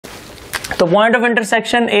तो point of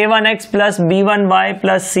intersection a1x plus b1y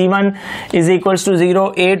plus c1 is equals to 0,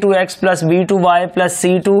 a2x plus b2y plus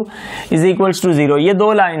c2 is equals to 0। ये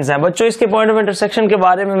दो lines हैं बच्चों। इसके point of intersection के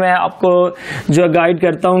बारे में मैं आपको जो गाइड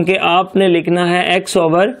करता हूं कि आपने लिखना है x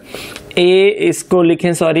ओवर a, इसको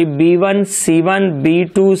लिखें sorry b1 c1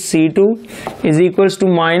 b2 c2 is equals to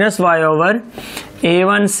minus y over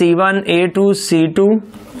a1 c1 a2 c2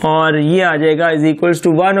 और ये आ जाएगा is equals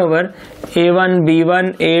to 1 over a1 b1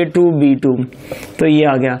 a2 b2। तो ये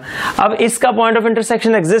आ गया। अब इसका पॉइंट ऑफ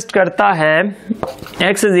इंटरसेक्शन एग्जिस्ट करता है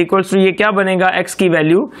x इज इक्वल्स टू, ये क्या बनेगा, x की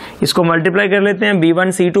वैल्यू इसको मल्टीप्लाई कर लेते हैं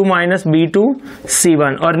b1 c2 minus b2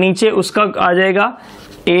 c1 और नीचे उसका आ जाएगा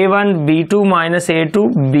a1 b2 minus a2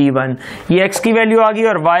 b1। ये x की वैल्यू आ गई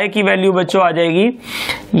और y की वैल्यू बच्चों आ जाएगी,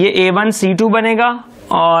 ये a1 c2 बनेगा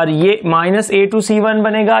और ये माइनस a2 c1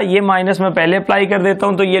 बनेगा। ये माइनस मैं पहले अप्लाई कर देता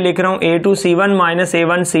हूं तो ये लिख रहा हूं a2 c1 minus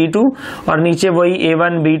a1 c2 और नीचे वही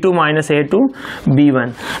a1 b2 minus a2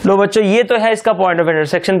 b1। लो बच्चों ये तो है इसका पॉइंट ऑफ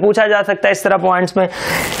इंटरसेक्शन, पूछा जा सकता है इस तरह पॉइंट्स में,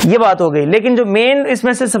 ये बात हो गई। लेकिन जो मेन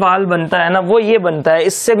इसमें से सवाल बनता है ना वो ये बनता है,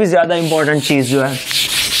 इससे भी ज्यादा इंपॉर्टेंट चीज जो है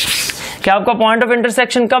कि आपका पॉइंट ऑफ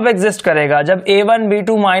इंटरसेक्शन कब एग्जिस्ट करेगा, जब a1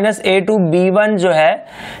 b2 minus a2 b1 जो है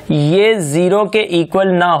ये 0 के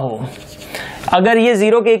इक्वल ना हो। अगर ये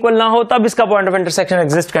 0 के इक्वल ना हो तब इसका पॉइंट ऑफ इंटरसेक्शन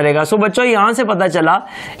एग्जिस्ट करेगा। सो बच्चों यहां से पता चला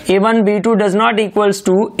a1 b2 does not equals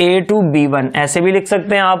to a2 b1, ऐसे भी लिख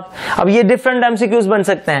सकते हैं आप। अब ये डिफरेंट एमसीक्यूज बन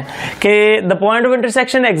सकते हैं कि the point of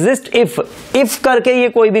intersection exist if करके ये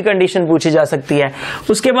कोई भी कंडीशन पूछी जा सकती है।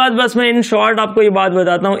 उसके बाद बस मैं इन शॉर्ट आपको ये बात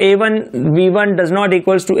बताता हूं, a1 b1 does not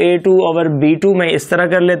equals to a2 over b2, मैं इस तरह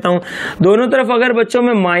कर लेता हूं। दोनों तरफ अगर बच्चों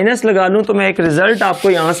में माइनस लगा लूं तो मैं एक रिजल्ट आपको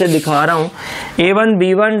यहां से दिखा रहा हूं, a1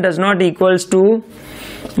 b1 does not equals to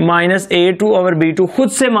minus a2 over b2, खुद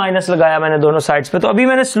से माइनस लगाया मैंने दोनों साइड्स पे। तो अभी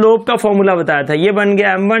मैंने स्लोप का फॉर्मूला बताया था, ये बन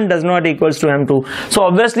गया m1 does not equals to m2। So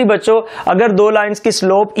obviously बच्चों अगर दो लाइंस की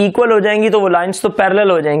स्लोप इक्वल हो जाएंगी तो वो लाइंस तो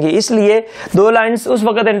पैरेलल हो जाएंगी, इसलिए दो लाइंस उस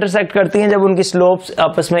वक्त इंटरसेक्ट करती हैं जब उनकी स्लोप्स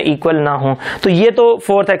आपस में इक्वल ना हो। तो ये तो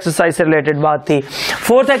फोर्थ एक्सरसाइज से रिलेटेड बात थी।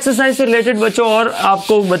 फोर्थ एक्सरसाइज से रिलेटेड बच्चों और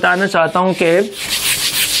आपको बताना चाहता हूं कि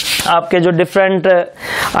आपके जो डिफरेंट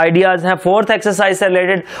आइडियाज हैं फोर्थ एक्सरसाइज से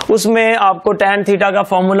रिलेटेड, उसमें आपको tan थीटा का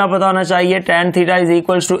फॉर्मूला पता होना चाहिए। tan theta is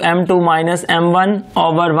equals to m2 minus m1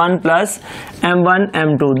 over 1 plus m1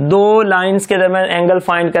 m2। दो लाइंस के दरमियान एंगल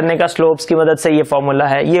फाइंड करने का स्लोप्स की मदद से ये फॉर्मूला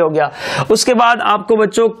है, ये हो गया। उसके बाद आपको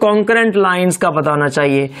बच्चों कॉन्करेंट लाइंस का पता होना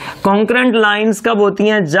चाहिए। कॉन्करेंट लाइंस कब होती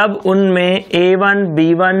हैं, जब उनमें a1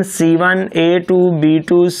 b1 c1 a2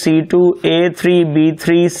 b2 c2 a3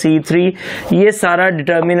 b3 c3 ये सारा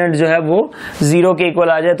डिटर्मिनेंट जो है वो 0 के इक्वल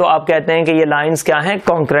आ जाए तो आप कहते हैं कि ये लाइंस क्या हैं,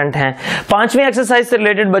 कॉन्करेंट हैं। पांचवी एक्सरसाइज से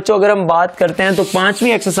रिलेटेड बच्चों अगर हम बात करते हैं तो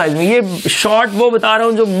पांचवी एक्सरसाइज में ये शॉर्ट वो बता रहा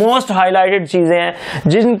हूं जो मोस्ट हाईलाइटेड चीजें हैं,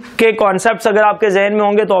 जिनके कॉन्सेप्ट्स अगर आपके जहन में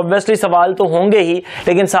होंगे तो ऑब्वियसली सवाल तो होंगे ही,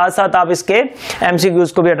 लेकिन साथ साथ आप इसके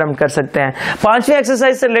एमसीक्यूज को भी अटेम्प्ट कर सकते हैं। पांचवी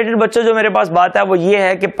एक्सरसाइज से रिलेटेड बच्चों जो मेरे पास बात है वो ये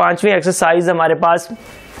है कि पांचवी एक्सरसाइज हमारे पास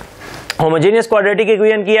होमोजेनियस क्वाड्रेटिक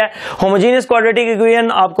इक्वेशन की है। होमोजेनियस क्वाड्रेटिक इक्वेशन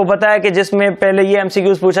आपको पता है कि जिसमें पहले ये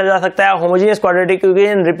एमसीक्यूज पूछा जा सकता है, homogeneous quadratic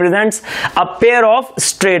equation represents a pair of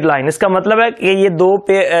straight line. इसका मतलब है कि ये दो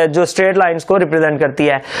जो स्ट्रेट लाइंस को रिप्रेजेंट करती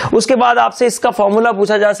है। उसके बाद आपसे इसका फॉर्मूला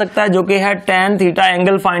पूछा जा सकता है जो कि है tan थीटा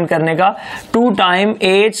एंगल फाइंड करने का 2 time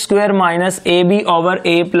h square minus ab over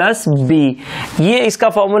a plus b। ये इसका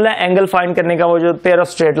फॉर्मूला एंगल फाइंड करने का, वो जो पेयर ऑफ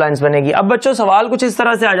स्ट्रेट लाइंस बनेगी। अब बच्चों सवाल कुछ इस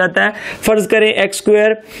तरह से आ जाता है, फर्ज करें x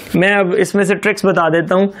स्क्वायर, मैं इसमें से ट्रिक्स बता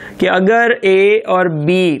देता हूं कि अगर a और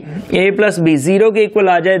b a प्लस b 0 के इक्वल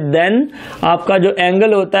आ जाए देन आपका जो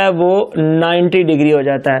एंगल होता है वो 90 डिग्री हो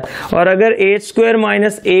जाता है, और अगर h स्क्वायर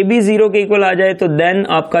माइनस ab 0 के इक्वल आ जाए तो देन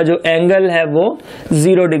आपका जो एंगल है वो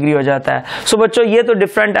 0 डिग्री हो जाता है। सो बच्चों ये तो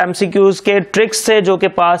डिफरेंट एमसीक्यूज के ट्रिक्स थे जो कि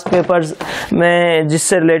पास्ट पेपर्स में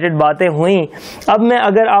जिससे रिलेटेड बातें हुई। अब मैं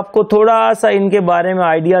अगर आपको थोड़ा सा इनके बारे में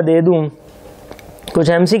आइडिया दे दूं कुछ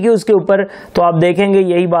एमसीक्यूज के ऊपर, तो आप देखेंगे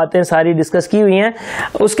यही बातें सारी डिस्कस की हुई हैं।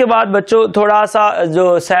 उसके बाद बच्चों थोड़ा सा जो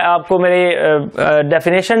आपको मेरे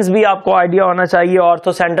डेफिनेशंस भी आपको आइडिया होना चाहिए,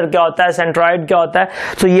 ऑर्थो सेंटर क्या होता है, सेंट्रॉइड क्या होता है,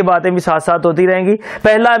 तो ये बातें भी साथ साथ होती रहेंगी।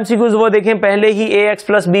 पहला एमसीक्यूज वो देखें, पहले ही ax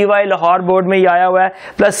plus B Y Lahore board में ही आया हुआ है,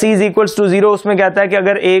 plus c is equals to 0। उसमें कहता है कि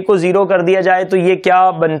अगर a को 0 कर दिया जाए तो ये क्या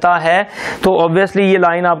बनता है, तो ऑब्वियसली ये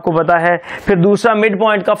लाइन आपको पता है। फिर दूसरा मिड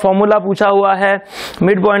पॉइंट का फॉर्मूला पूछा हुआ है।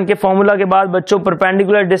 मिड पॉइंट के फॉर्मूला के बाद बच्चों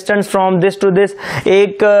perpendicular distance from this to this,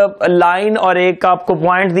 एक लाइन और एक आपको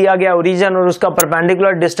पॉइंट दिया गया ओरिजिन और उसका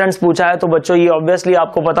परपेंडिकुलर डिस्टेंस पूछा है, तो बच्चों ये ऑब्वियसली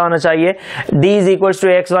आपको पता होना चाहिए d is equal to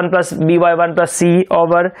x1 plus by1 plus c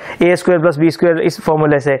over a square plus b square, इस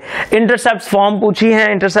फॉर्मूले से। इंटरसेप्ट फॉर्म पूछी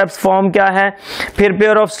है, इंटरसेप्ट फॉर्म क्या है, फिर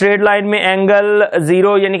पेयर ऑफ स्ट्रेट लाइन में एंगल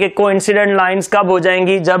 0 यानी कि कोइंसिडेंट लाइंस कब हो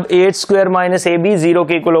जाएंगी, जब 8 स्क्वायर माइनस ab 0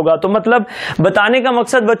 के इक्वल होगा। तो मतलब बताने का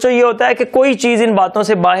मकसद बच्चों ये होता है कि कोई चीज इन बातों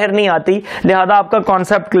से बाहर नहीं आती, लिहाजा आपका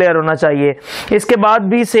कॉन्सेप्ट क्लियर होना चाहिए। इसके बाद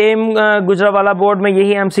भी सेम गुजरावाला बोर्ड में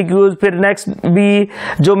यही एमसीक्यूज। फिर नेक्स्ट भी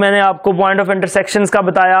जो मैंने आपको पॉइंट ऑफ इंटरसेक्शंस का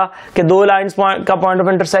बताया कि दो लाइंस का पॉइंट ऑफ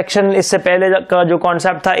इंटरसेक्शन, इससे पहले का जो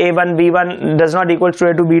कॉन्सेप्ट था a1 b1 does not equal to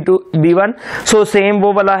a2 b2 b1, so same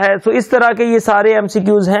वो वाला है। सो इस तरह के ये सारे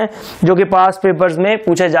एमसीक्यूज हैं जो कि पास पेपर्स में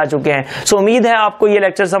पूछे जा चुके हैं। सो उम्मीद है आपको ये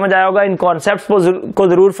लेक्चर समझ आया होगा। इन कॉन्सेप्ट्स को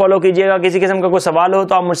जरूर फॉलो कीजिएगा। किसी किस्म का कोई सवाल हो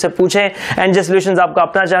तो आप मुझसे पूछें। एंड सॉल्यूशंस आपका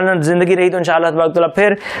अपना चैनल, जिंदगी रही तो इंशाअल्लाह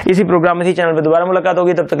फिर इसी प्रोग्राम में इसी चैनल पर दोबारा मुलाकात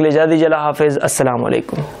होगी। तब तक ले जा दीजिए, हाफिज, अस्सलाम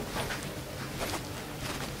वालेकुम।